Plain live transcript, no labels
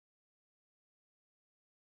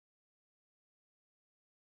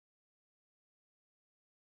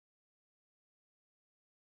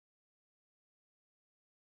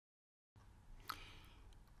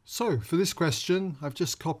So for this question, I've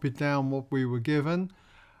just copied down what we were given,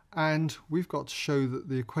 and we've got to show that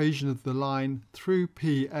the equation of the line through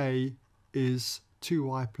PA is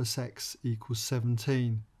 2y plus x equals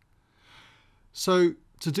 17. So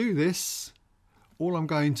to do this, all I'm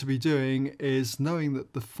going to be doing is knowing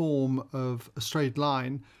that the form of a straight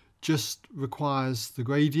line just requires the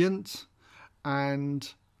gradient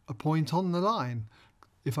and a point on the line.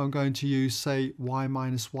 If I'm going to use, say, y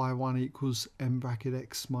minus y1 equals m bracket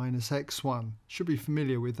x minus x1, should be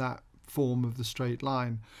familiar with that form of the straight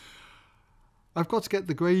line. I've got to get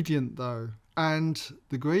the gradient though, and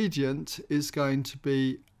the gradient is going to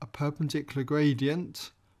be a perpendicular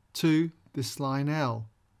gradient to this line L.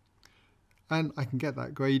 And I can get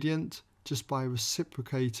that gradient just by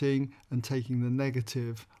reciprocating and taking the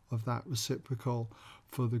negative of that reciprocal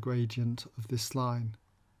for the gradient of this line.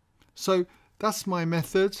 So that's my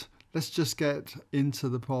method. Let's just get into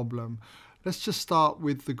the problem. Let's just start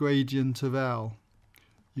with the gradient of L.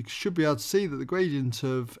 You should be able to see that the gradient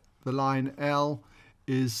of the line L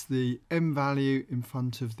is the m value in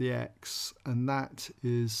front of the x, and that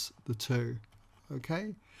is the 2.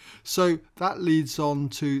 Okay, so that leads on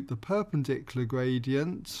to the perpendicular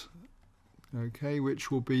gradient, okay,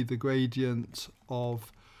 which will be the gradient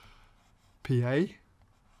of PA,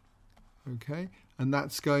 okay, and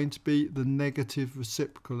that's going to be the negative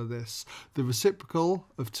reciprocal of this. The reciprocal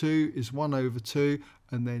of 2 is 1 over 2,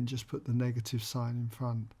 and then just put the negative sign in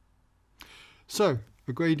front. So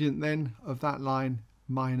a gradient then of that line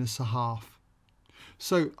minus a half.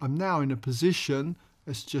 So I'm now in a position,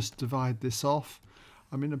 let's just divide this off,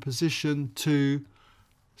 I'm in a position to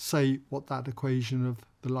say what that equation of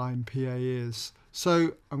the line PA is.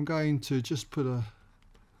 So I'm going to just put a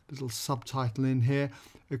little subtitle in here,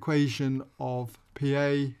 equation of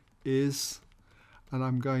PA is, and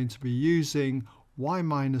I'm going to be using y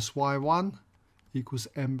minus y1 equals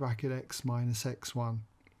m bracket x minus x1.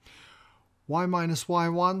 Y minus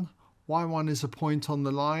y1, y1 is a point on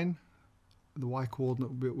the line. The y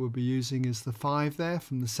coordinate we'll be using is the 5 there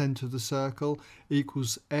from the centre of the circle,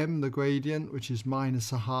 equals m, the gradient, which is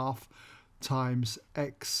minus a half, times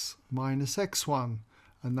x minus x1,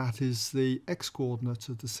 and that is the x coordinate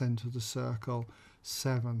of the centre of the circle,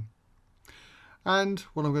 7. And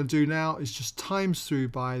what I'm going to do now is just times through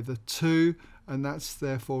by the 2, and that's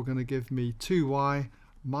therefore going to give me 2y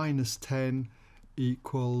minus 10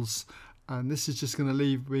 equals, and this is just going to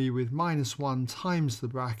leave me with minus 1 times the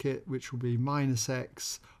bracket, which will be minus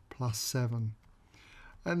x plus 7.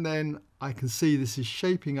 And then I can see this is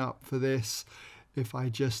shaping up for this if I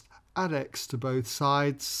just add x to both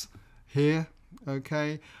sides here,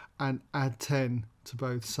 okay, and add 10 to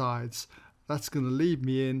both sides. That's going to lead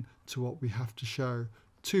me in to what we have to show.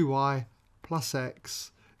 2y plus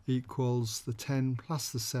x equals the 10 plus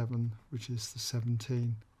the 7, which is the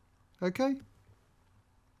 17. Okay?